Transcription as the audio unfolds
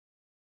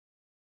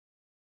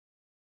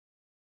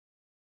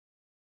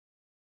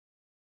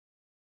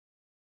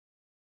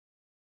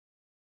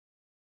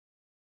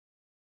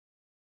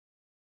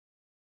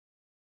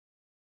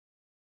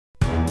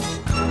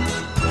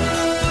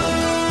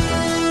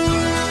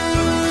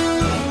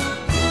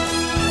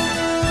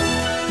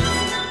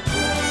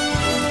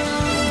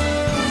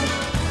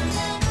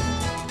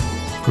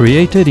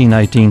Created in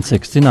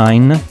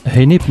 1969,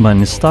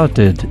 Hennipman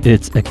started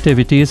its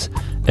activities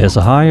as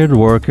a hired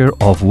worker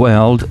of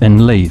weld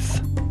and lathe.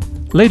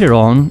 Later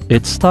on,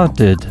 it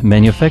started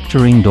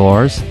manufacturing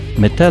doors,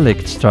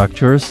 metallic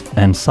structures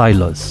and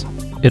silos.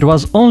 It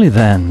was only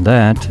then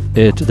that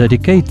it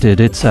dedicated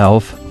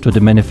itself to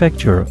the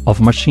manufacture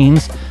of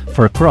machines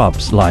for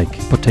crops like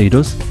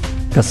potatoes,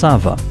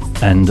 cassava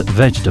and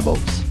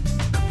vegetables.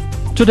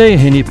 Today,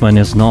 Hennipman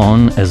is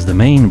known as the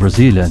main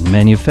Brazilian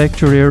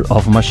manufacturer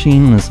of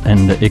machines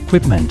and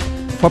equipment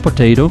for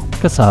potato,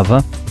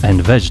 cassava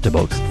and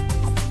vegetables.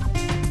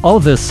 All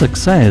this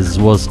success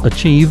was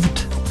achieved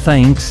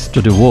thanks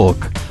to the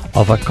work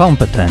of a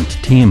competent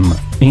team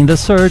in the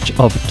search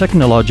of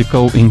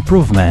technological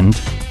improvement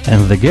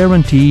and the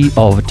guarantee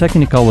of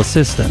technical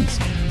assistance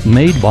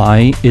made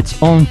by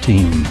its own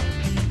team.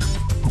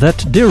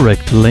 That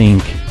direct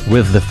link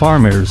with the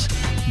farmers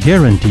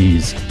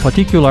guarantees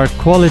particular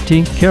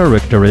quality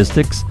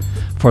characteristics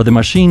for the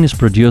machines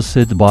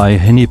produced by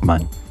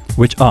Hennipman,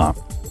 which are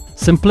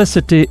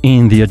simplicity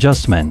in the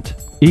adjustment,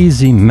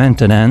 easy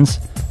maintenance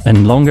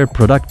and longer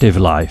productive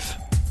life.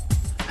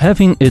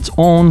 Having its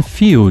own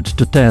field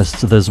to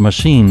test this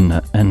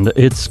machine and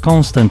its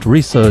constant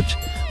research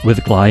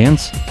with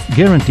clients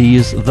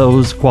guarantees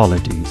those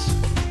qualities.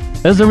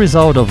 As a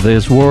result of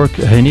this work,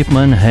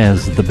 Hennipman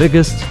has the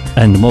biggest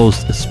and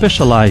most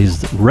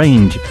specialized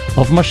range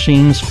of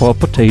machines for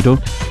potato,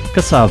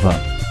 cassava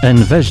and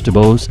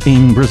vegetables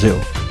in Brazil.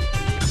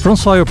 From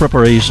soil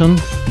preparation,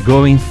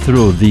 going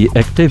through the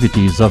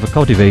activities of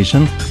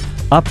cultivation,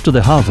 up to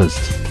the harvest,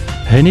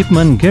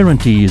 Hennipman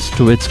guarantees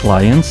to its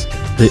clients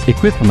the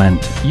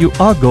equipment you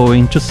are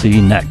going to see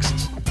next.